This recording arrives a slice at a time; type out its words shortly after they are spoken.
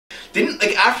Didn't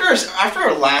like after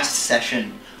our last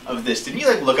session of this, didn't you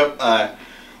like look up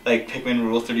like Pikmin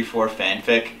Rule 34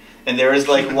 fanfic? And there was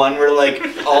like one where like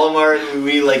Olimar and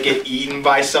Louis like get eaten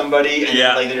by somebody, and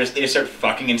like they just start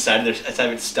fucking inside of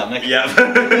its stomach. Yeah.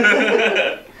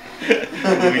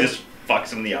 Louis just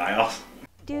fucks him in the aisles.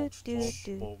 Here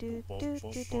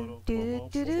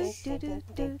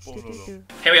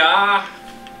we are,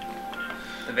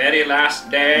 the very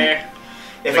last day,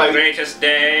 the greatest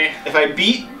day. If I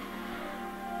beat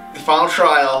the final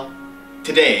trial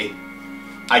today,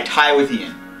 I tie with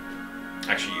Ian.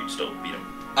 Actually, you'd still beat him.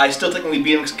 I still technically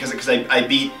beat him because I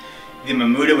beat the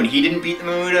Mamuda when he didn't beat the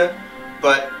Mamuda,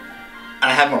 but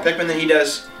I have more Pikmin than he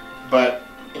does. But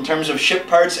in terms of ship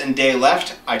parts and day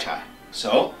left, I tie.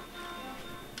 So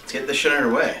let's get this shit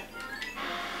underway.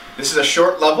 This is a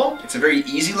short level. It's a very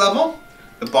easy level.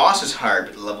 The boss is hard,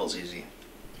 but the level's easy.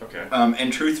 Okay.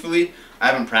 And truthfully, I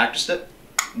haven't practiced it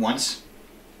once.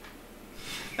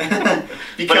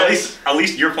 Because but at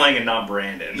least you're playing and not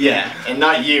Brandon. Yeah, and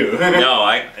not you. No,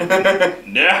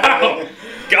 no!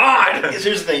 God! Here's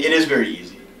the thing, it is very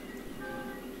easy.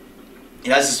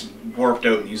 It has this warped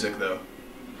out music though.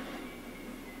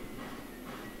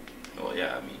 Well,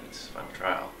 yeah, I mean, it's final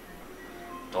trial.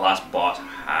 The last boss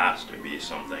has to be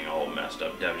something all messed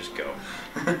up. Dev, just go.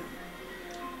 Okay,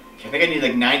 I think I need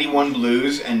like 91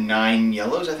 blues and 9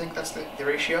 yellows, I think that's the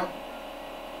ratio.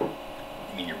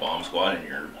 You mean your bomb squad and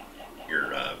your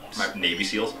Navy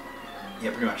SEALs?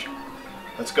 Yeah, pretty much.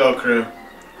 Let's go, crew.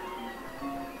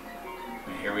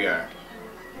 And here we are.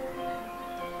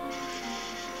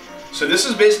 So this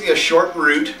is basically a short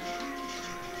route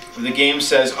where the game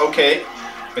says, okay,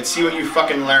 let's see what you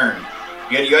fucking learn.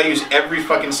 You gotta use every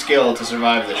fucking skill to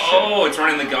survive this shit. Oh, it's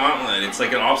running the gauntlet. It's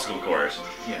like an obstacle course.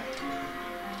 Yeah.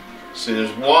 So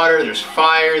there's water, there's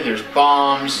fire, there's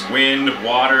bombs. Wind,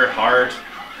 water, heart.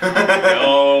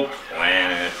 No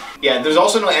planet. Yeah, there's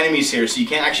also no enemies here, so you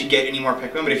can't actually get any more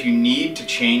Pikmin, but if you need to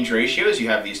change ratios, you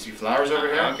have these 3 flowers over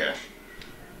here. Okay.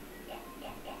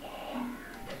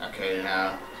 Okay,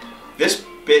 now, this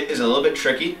bit is a little bit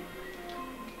tricky,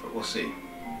 but we'll see.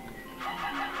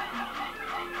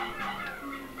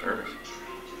 Perfect.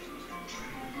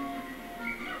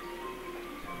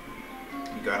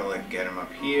 You gotta, like, get him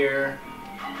up here.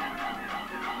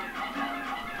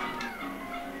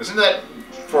 Isn't that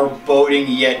foreboding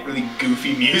yet really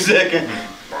goofy music? It's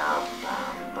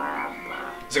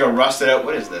like a rusted out,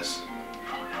 what is this?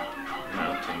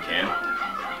 No, tin can.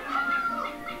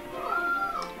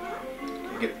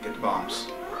 Get the bombs.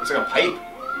 It's like a pipe.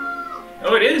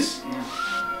 Oh, it is! Yeah.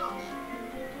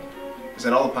 Is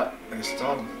that all the pipe? I guess it's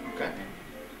all of them. Okay.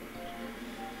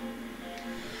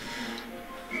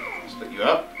 Split you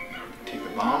up. Take the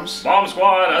bombs. Bomb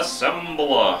squad,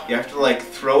 assemble! You have to like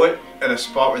throw it at a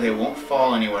spot where they won't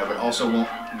fall anywhere, but also won't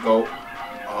go.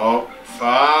 Oh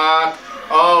fuck!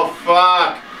 Oh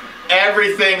fuck!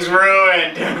 Everything's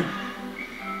ruined.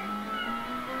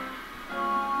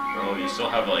 Well, you still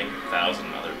have like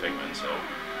 1,000 other Pikmin, so.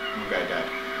 One guy died.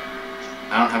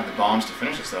 I don't have the bombs to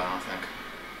finish this though. I don't think.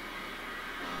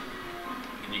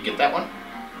 Can you get that one?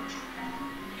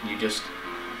 Can you just?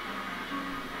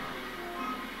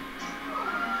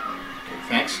 Okay,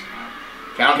 thanks.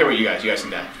 Okay, I don't care about you guys. You guys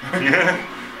can die.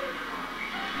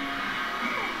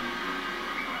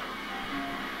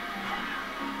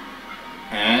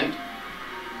 And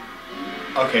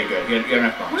okay, good. You have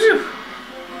enough bombs. Woo.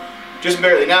 Just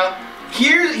barely. Now,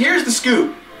 here's the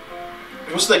scoop.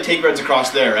 You're supposed to like take reds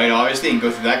across there, right? Obviously, and go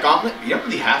through that gauntlet. You don't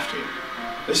really have to.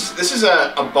 This is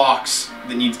a box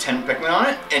that needs 10 Pikmin on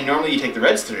it, and normally you take the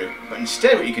reds through. But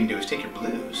instead, what you can do is take your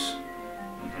blues.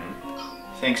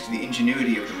 Thanks to the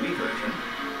ingenuity of the Wii version,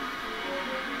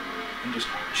 and just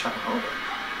chuck them over.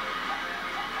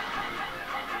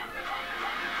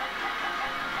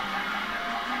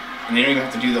 And you don't even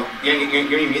have to do the. You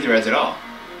don't even need the reds at all.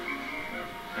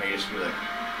 No, you just be like.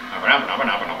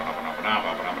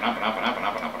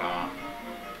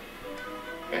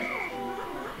 Okay.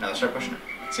 Now let's start pushing it.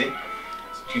 See?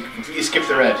 You completely skip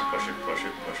the red. Push it, push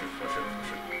it, push it, push it,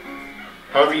 push it.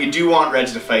 However, you do want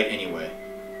reds to fight anyway.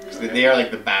 Because they are like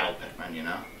the battle Pikmin, you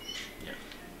know? Yeah.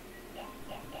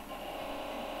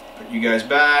 Put you guys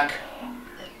back.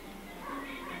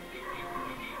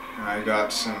 I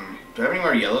got some. Do I have any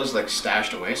more yellows like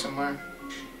stashed away somewhere?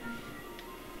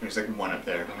 There's like one up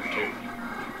there. 1 or 2.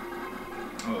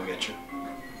 I'll get you.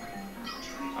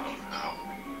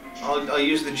 Oh no. I'll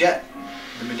use the jet.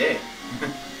 The bidet.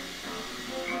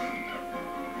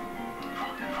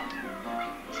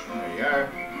 There you are.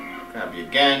 Grab you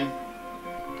again.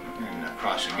 And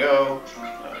across you go.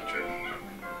 True.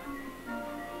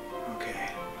 Okay.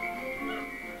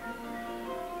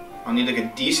 I'll need like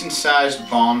a decent sized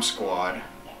bomb squad.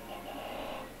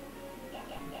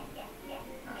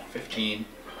 15.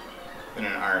 Then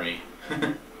an army.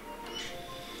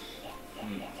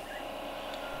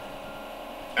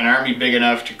 An army big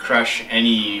enough to crush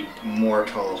any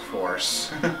mortal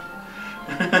force.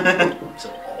 So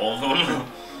all of them?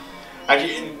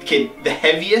 Actually, okay, the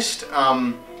heaviest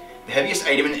item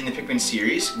in the Pikmin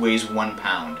series weighs 1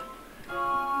 pound.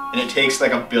 And it takes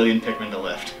like 1 billion Pikmin to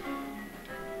lift.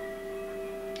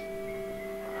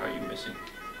 How are you missing?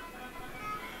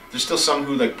 There's still some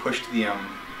who like pushed the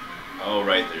Oh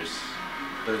right, there's...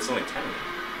 But it's only 10 of them.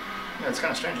 Yeah, it's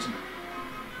kind of strange, isn't it?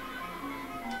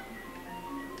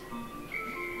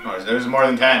 Oh, there's more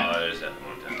than 10. Oh, there's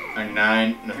definitely 10. And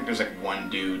 9. I think there's like 1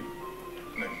 dude.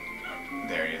 Like,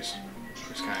 there he is.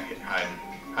 Just kind of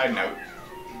hiding out.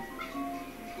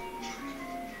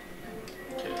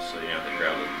 Okay, so you have to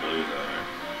grab those blues out there.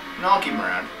 No, I'll keep them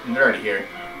around. They're already here.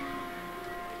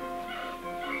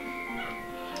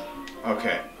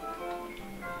 Okay.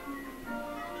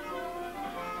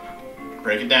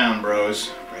 Break it down,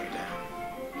 bros. Break it down.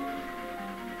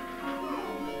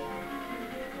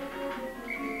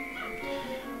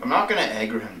 I'm not gonna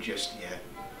aggro him just yet.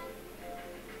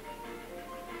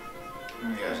 Oh,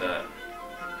 yeah. What's that?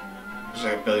 There's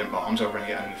like 1 billion bombs over on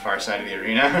the far side of the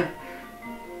arena.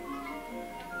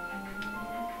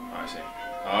 Oh, I see.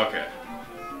 Oh, okay.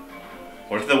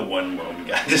 What if the one lone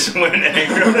guy just went and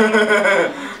aggroed him?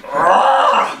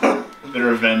 The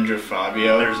revenge of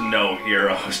Fabio. There's no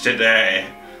heroes today.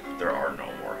 There are no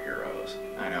more heroes.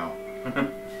 I know.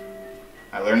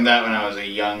 I learned that when I was a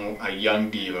young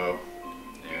Devo.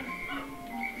 Yeah.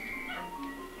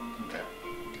 Okay.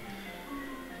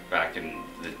 Back in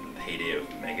the heyday of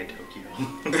Mega Tokyo.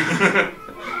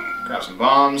 Grab some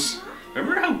bombs.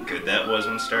 Remember how good that was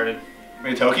when it started?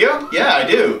 Mega Tokyo? Yeah, I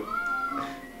do.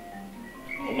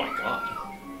 Oh my god.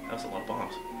 That was a lot of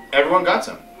bombs. Everyone got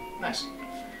some. Nice.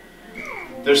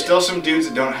 There's still some dudes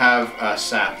that don't have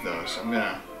sap though, so I'm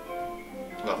gonna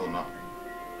level them up.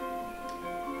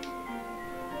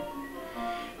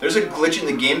 There's a glitch in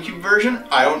the GameCube version.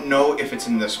 I don't know if it's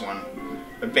in this one.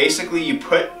 But basically you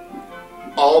put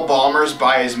all bombers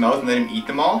by his mouth and let him eat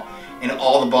them all, and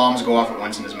all the bombs go off at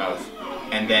once in his mouth.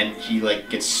 And then he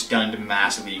like gets stunned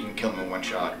massively. You can kill him in 1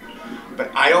 shot. But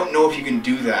I don't know if you can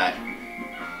do that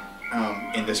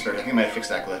in this version. I think I might have fixed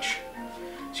that glitch.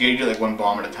 So you gotta do like 1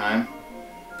 bomb at a time.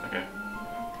 Okay.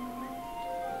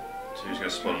 So you're just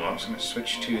gonna split them up. So I'm gonna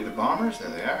switch to the bombers. There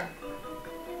they are.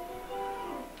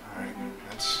 Alright,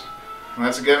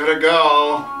 let's give it a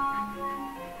go.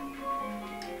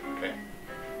 Okay.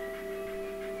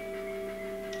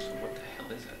 So what the hell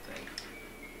is that thing?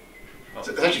 Oh.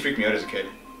 It actually freaked me out as a kid.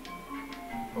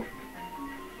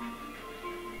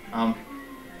 Oh.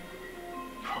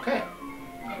 Okay.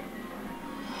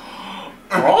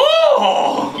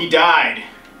 Oh! He died.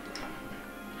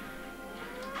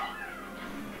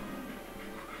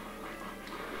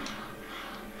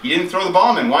 He didn't throw the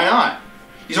bomb in. Why not?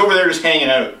 He's over there just hanging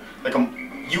out. Like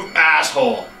you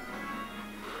asshole.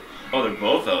 Oh, they're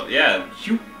both out. Yeah.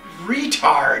 You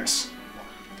retards.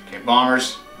 Okay,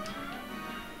 bombers.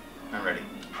 I'm ready.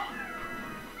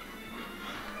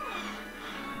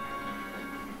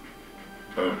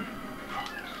 Boom.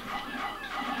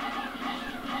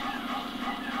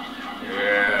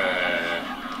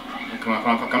 Yeah. Come on,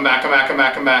 come back, come back, come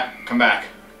back, come back, come back.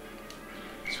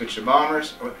 Switch to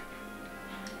bombers. Oh.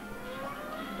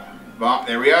 Bomb.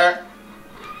 There we are.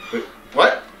 Wait,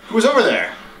 what? Who was over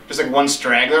there? Just like 1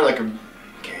 straggler, like a.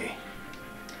 Okay.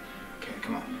 Okay,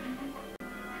 come on.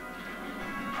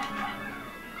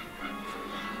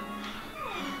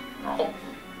 Oh.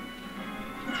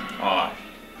 Oh.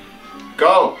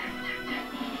 Go.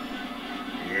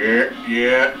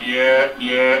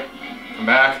 Yeah. Come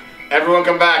back. Everyone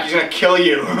come back. He's gonna kill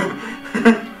you.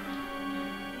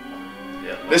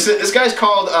 Yeah. This guy's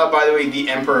called, by the way, the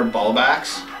Emperor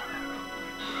Bulblax.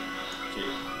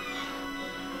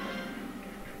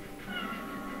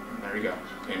 There we go.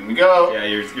 In we go. Yeah,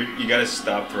 you gotta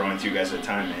stop throwing 2 guys at a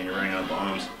time, man. You're running out of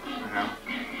bombs.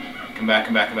 Come back,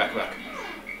 come back, come back, come back.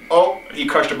 Oh, he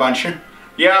crushed a bunch.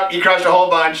 Yep, he crushed a whole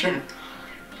bunch.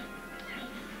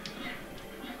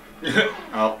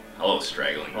 Oh. Hello,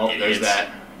 straggling. Oh, idiots. there's that.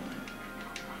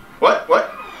 What?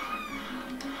 What?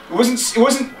 It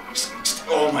wasn't.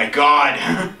 Oh my god.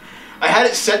 I had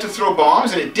it set to throw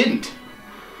bombs and it didn't.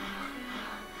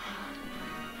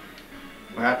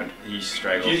 What happened? He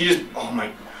straggled. You just. Oh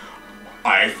my.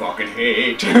 I fucking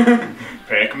hate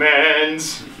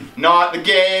Pikmins. Not the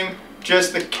game,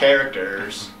 just the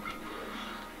characters.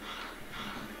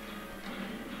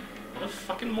 What a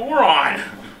fucking moron!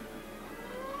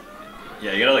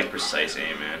 Yeah, you gotta like precise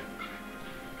aim, man.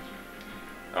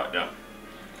 Oh, no.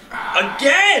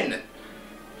 Again!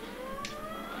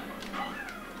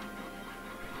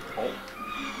 Oh.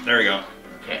 There we go.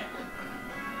 Okay.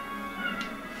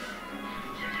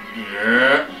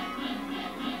 Yeah.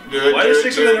 Good, Why are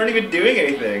 6 of them aren't even doing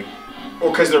anything?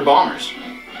 Well, because they're bombers.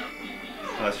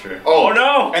 Oh, that's true. Oh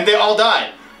no! And they all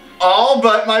died. All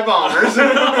but my bombers.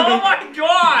 Oh my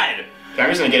god! Okay, I'm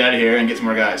just gonna get out of here and get some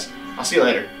more guys. I'll see you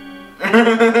later.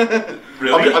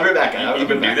 Really? I'll be right back. You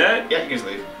can do that? Yeah, you can just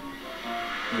leave.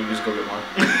 We'll just go get more.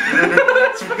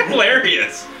 That's fucking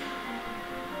hilarious.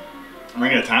 I'm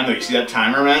running out of time though. You see that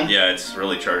timer, man? Yeah, it's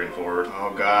really charging forward.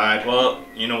 Oh god. Well,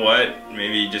 you know what?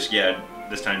 Maybe just, yeah,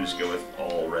 this time just go with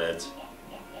all reds.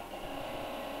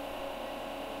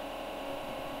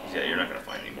 Yeah, you're not gonna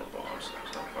find any more bombs.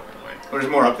 There's no fucking way. Well, there's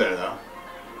more up there though.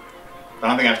 I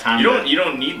don't think I have time. You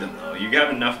don't need them though. You have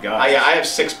enough guys. I have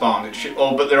 6 bombs.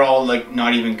 Oh, but they're all like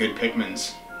not even good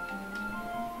Pikmins.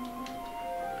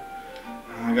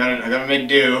 I gotta make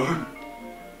do.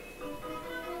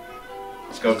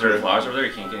 Let's go through. Flowers over there.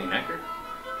 You can't get any nectar.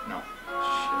 No. Shit.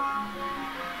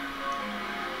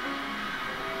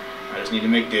 I just need to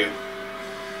make do.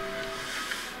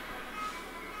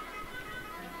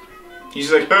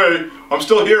 He's like, hey, I'm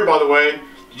still here, by the way.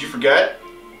 Did you forget?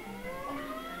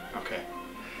 Okay.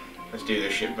 Let's do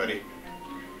this shit, buddy.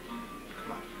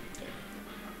 Come on.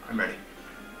 I'm ready.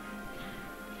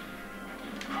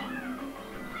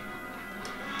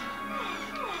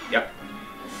 Yep.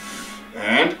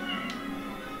 And...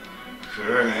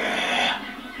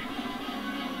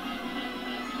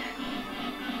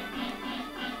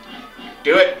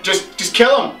 do it. Just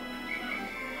kill him.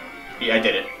 Yeah, I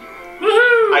did it.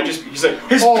 Woohoo! He's like,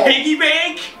 his oh. piggy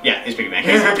bank? Yeah, his piggy bank.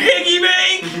 His piggy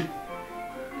bank!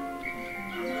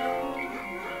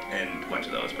 And a bunch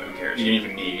of those, but who cares? You didn't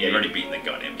even need. You've already beaten the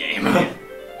goddamn game. At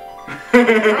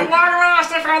long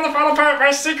last, I found the final part of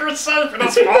my secret safe, and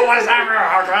as small as ever.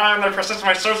 Oh god, I'm the persistent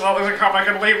my search while losing hope I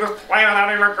could leave this planet without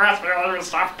any regrets, but I'll even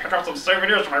stop to pick up some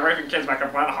souvenirs for my wife and kids back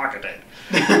and plan a hockey date.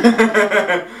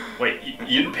 Wait,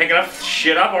 you didn't pick enough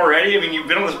shit up already? I mean, you've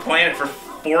been on this planet for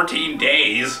 14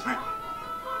 days. Yeah.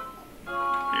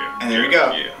 And there we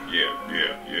go. Yeah.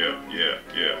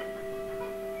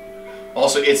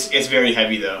 Also, it's very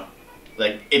heavy though.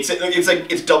 Like it's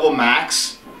double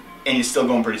max, and it's still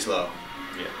going pretty slow.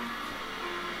 Yeah.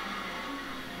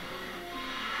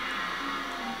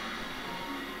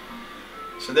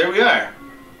 So there we are.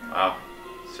 Wow.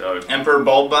 So Emperor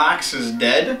Bulblax is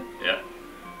dead. yeah.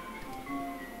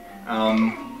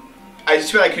 I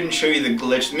just feel I couldn't show you the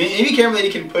glitch. Maybe Camera Lady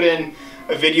can put in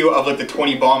a video of like the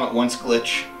 20 bomb at once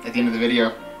glitch at the end of the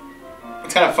video.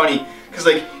 It's kind of funny because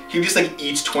like he just like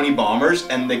eats 20 bombers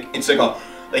and like it's like a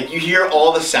you hear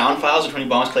all the sound files of 20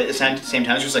 bombs play at the same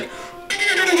time. It's just like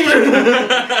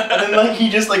and then like he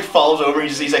just like falls over.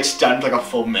 He's like stunned for like a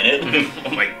full minute.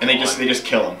 Oh my god. And they just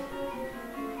kill him.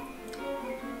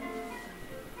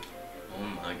 Oh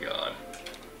my god.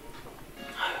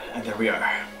 And there we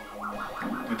are.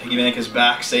 The piggy bank is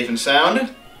back, safe and sound. And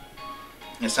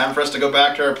it's time for us to go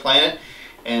back to our planet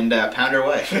and pound our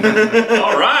way.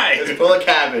 All right. It's full of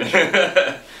cabbage.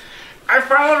 I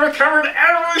finally recovered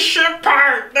every ship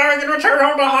part! Now I can return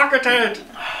home to Hockatate!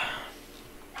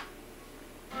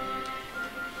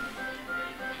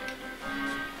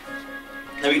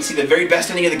 Now we can see the very best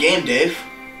ending of the game, Dave.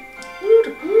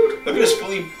 Look at this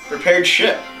fully prepared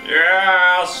ship.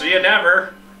 Yeah, I'll see you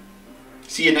never.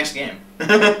 See you next game.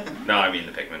 No, I mean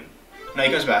the Pikmin. No,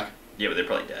 he comes back. Yeah, but they're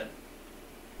probably dead.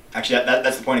 Actually,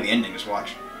 that's the point of the ending. Just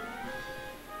watch.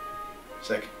 It's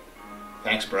like,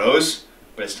 thanks, bros,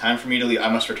 but it's time for me to leave. I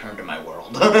must return to my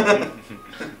world. I'll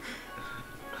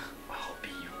be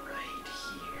right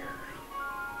here.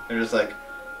 They're just like,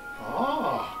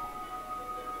 oh.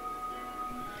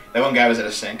 That one guy was at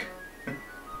a sink.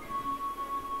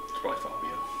 It's probably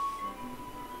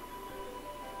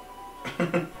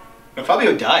Fabio. No,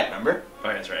 Fabio died, remember? Oh,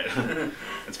 yeah, that's right.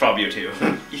 It's Fabio too.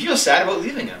 You feel sad about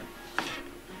leaving him.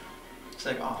 It's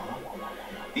like, oh,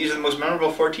 these are the most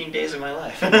memorable 14 days of my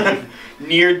life.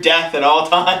 Near death at all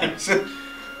times.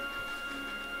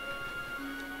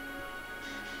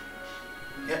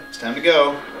 Yeah, it's time to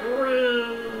go.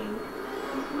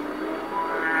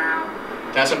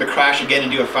 Time to crash again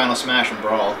and do a final smash and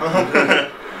brawl.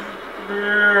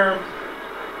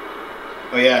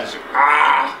 Oh yeah.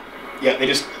 Ah! Yeah, they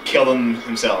just kill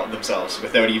themselves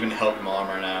without even help from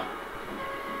Olimar now.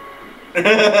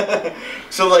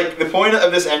 So like the point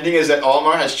of this ending is that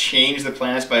Olimar has changed the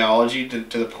planet's biology to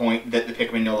the point that the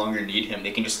Pikmin no longer need him.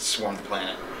 They can just swarm the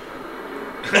planet.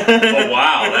 Oh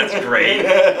wow, that's great.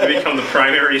 They become the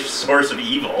primary source of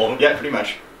evil. Yeah, pretty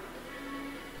much.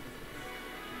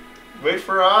 Wait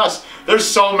for us. There's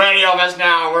so many of us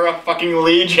now. We're a fucking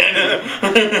legion.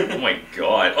 Oh my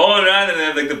god. Oh, and then they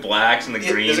have like the blacks and the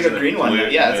greens. There's like a green one. Blue,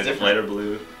 Yeah, it's the different. lighter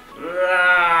blue.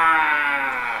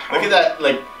 Look at that,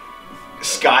 like,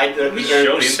 sky,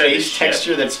 the space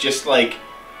texture that's just like,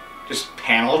 just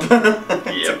paneled.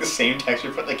 It's like the same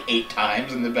texture, put like 8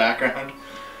 times in the background.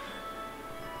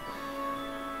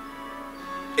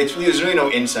 It's really, there's really no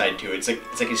inside to it. It's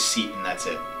like a seat and that's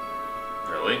it.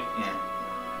 Really? Yeah.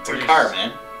 It's like a car,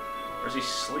 man. Where does he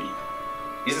sleep?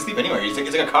 He doesn't sleep anywhere. It's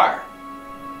like a car.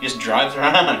 He just drives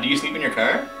around. Do you sleep in your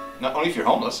car? Not only if you're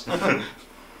homeless.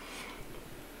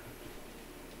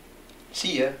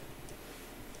 See ya.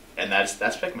 And that's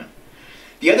Pikmin.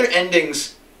 The other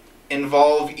endings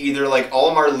involve either like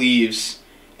Olimar leaves,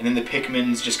 and then the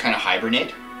Pikmins just kind of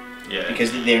hibernate. Yeah.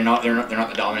 Because they're not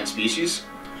the dominant species,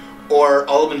 or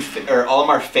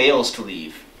Olimar fails to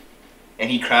leave, and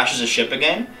he crashes a ship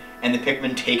again. And the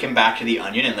Pikmin take him back to the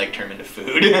onion and like turn him into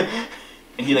food,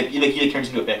 and he turns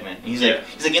into a Pikmin. He's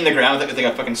like in the ground with like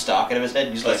a fucking stalk out of his head.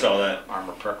 And he's like, I saw that. I'm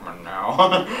a Pikmin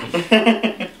now.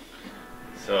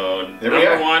 So there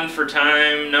number 1 for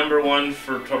time, number 1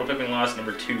 for total Pikmin loss,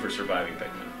 number 2 for surviving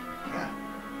Pikmin. Yeah.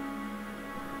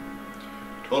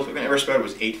 Total Pikmin ever spotted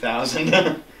was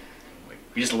 8,000.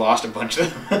 We just lost a bunch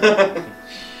of them.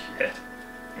 Shit.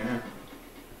 Yeah.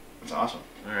 That's awesome.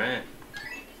 All right.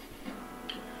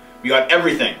 We got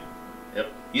everything.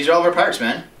 Yep. These are all of our parts,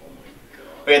 man. Oh my god.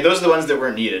 Okay, those are the ones that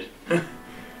weren't needed.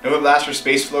 Nova Blast for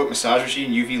Space Float, Massage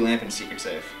Machine, UV Lamp, and Secret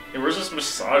Safe. Hey, where's this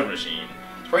massage machine?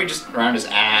 It's probably just around his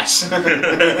ass.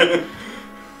 No,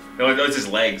 it's his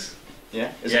legs.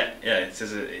 Yeah? Yeah, it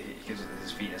says he gives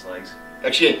his feet and his legs.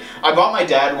 Actually, I bought my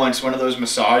dad once one of those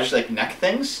massage like neck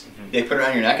things. They put it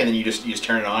around your neck and then you just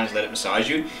turn it on and just let it massage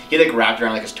you. He like wrapped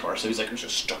around like his torso. He's like, I'm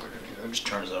just stuck it in here. Just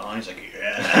turns it on. He's like,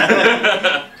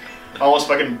 yeah. Almost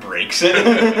fucking breaks it.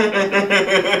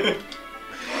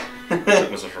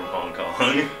 Was it from Hong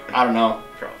Kong? I don't know.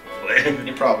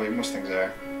 Probably. Probably. Most things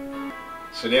are.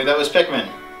 So Dave, that was Pikmin.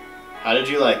 How did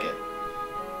you like it?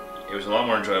 It was a lot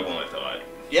more enjoyable than I thought.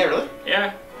 Yeah, really?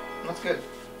 Yeah. That's good.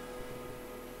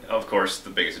 Of course, the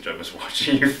biggest enjoyment is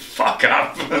watching you fuck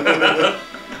up.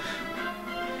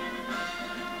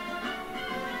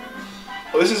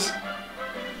 Oh, this is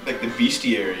like the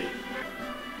bestiary.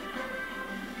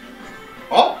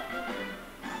 Oh!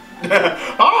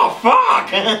 Oh,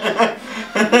 fuck!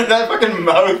 That fucking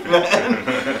mouth, man.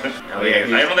 Oh, yeah,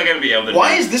 I don't think I'd be able to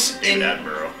Why do, is this do in... that,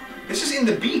 bro. This is in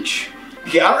the beach.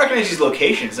 Yeah, I don't recognize these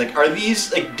locations. Like, are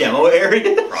these, like, demo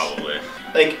areas? Probably.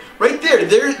 Like, right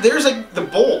there's, like, the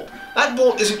bolt. That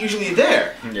bolt isn't usually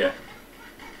there. Yeah.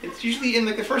 It's usually in,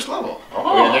 like, the first level.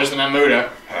 Oh. Yeah, there's the Mamuda.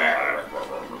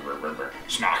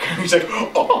 Smack. He's like,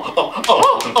 oh, oh, oh,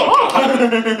 oh.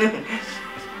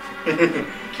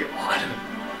 God.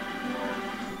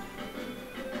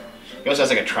 He also has,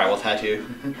 like, a tribal tattoo.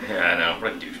 Yeah, I know.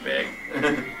 What a douchebag.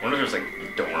 I wonder if there's,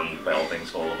 like, dorm bell things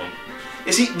full of them.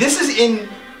 You see, this is in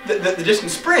the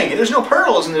Distant Spring. There's no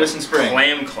pearls in the Distant Spring.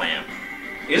 Clam.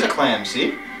 It is a clam,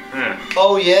 see? Yeah.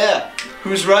 Oh, yeah.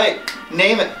 Who's right?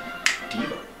 Name it.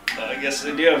 Devon. I guess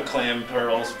they do have clam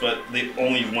pearls, but the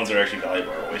only ones that are actually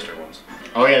valuable are oyster ones.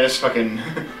 Oh, yeah, this fucking...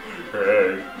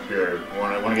 Hey, here,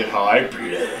 wanna get high?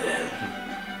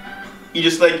 He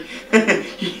just, like...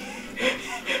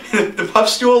 The puff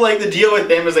stool, like, the deal with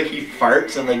him is, like, he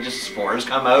farts and, like, just spores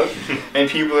come out. And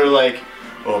people are like,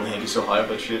 oh, man, he's so high of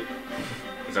that shit.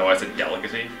 Is that why it's a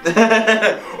delicacy?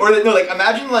 Or, no, like,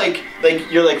 imagine, like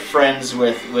you're, like, friends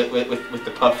with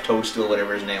the Puff Toadstool,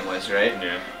 whatever his name was, right?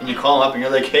 Yeah. And you call him up and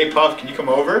you're like, hey, Puff, can you come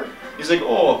over? He's like,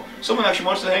 oh, someone actually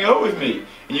wants to hang out with me.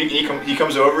 And he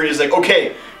comes over and he's like,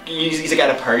 okay. He's like at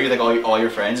a party with, like, all your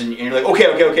friends, and you're like,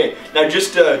 okay. Now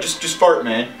just fart,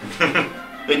 man.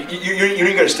 Like, you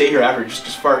ain't gotta stay here after,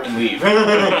 just fart and leave. He's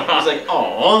like,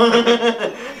 aww.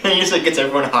 And he just, like, gets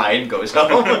everyone high and goes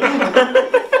home.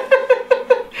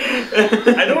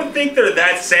 I don't think they're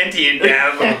that sentient,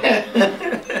 Dev.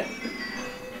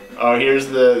 Oh, here's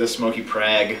the Smoky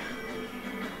Prag.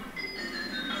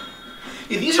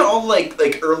 Yeah, these are all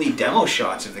like early demo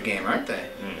shots of the game, aren't they?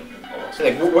 So,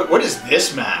 like, what is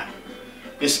this map?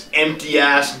 This empty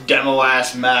ass demo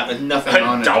ass map with nothing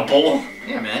on it. Double?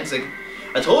 Yeah, man. It's like,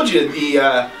 I told you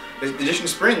the Distant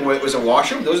Spring was a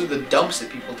washroom. Those are the dumps that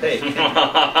people take. Hey,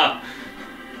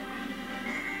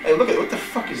 look at what the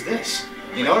fuck is this?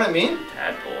 You know what I mean?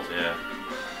 Tadpoles, yeah.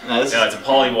 No, Yeah, it's a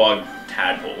polywog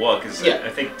tadpole. Well, because Yeah. I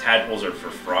think tadpoles are for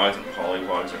frogs and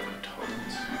polywogs are for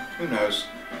toads. Who knows?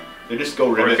 They just go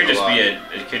Or ribbit it could a just lot. be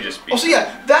it could just be. Oh, so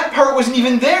yeah, that part wasn't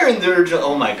even there in the original.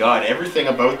 Oh my god, everything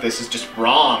about this is just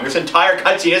wrong. This entire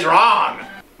cutscene is wrong.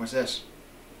 What's this?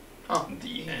 Oh,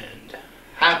 The end.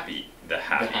 happy. The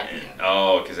happy happy end. end.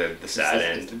 Oh, because the sad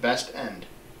It's end. the best end.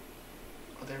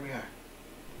 Oh, there we are.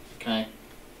 Okay.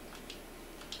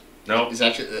 No, It's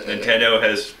actually Nintendo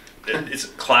has. It's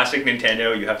classic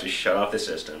Nintendo. You have to shut off the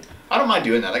system. I don't mind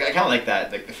doing that. Like I kind of like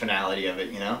that, like the finality of it,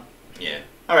 you know. Yeah.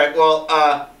 All right.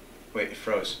 Well, wait, it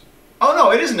froze. Oh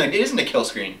no, it isn't. It isn't a kill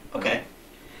screen. Okay.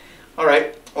 All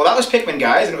right. Well, that was Pikmin,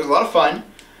 guys, and it was a lot of fun.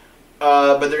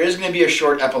 But there is going to be a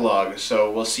short epilogue,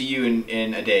 so we'll see you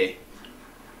in a day.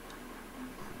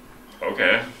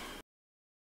 Okay.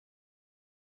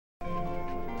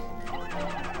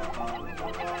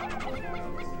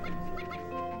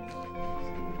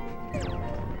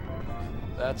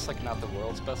 That's like not the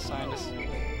world's best scientist.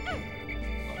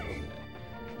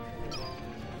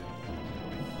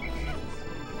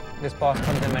 This boss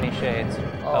comes in many shades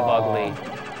of ugly.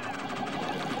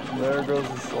 There goes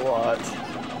the slot.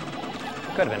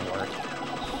 Could have been worse.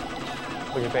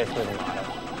 Which is basically the motto.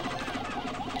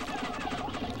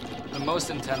 The most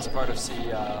intense part of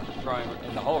growing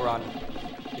in the whole run,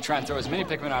 you try and throw as many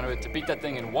Pikmin onto it to beat that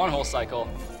thing in one whole cycle.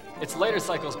 Its later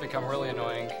cycles become really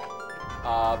annoying,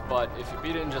 but if you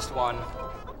beat it in just one,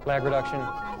 Lag reduction.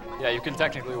 yeah, you can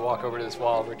technically walk over to this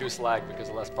wall, reduce lag because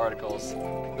of less particles.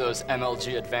 Those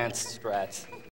MLG advanced strats.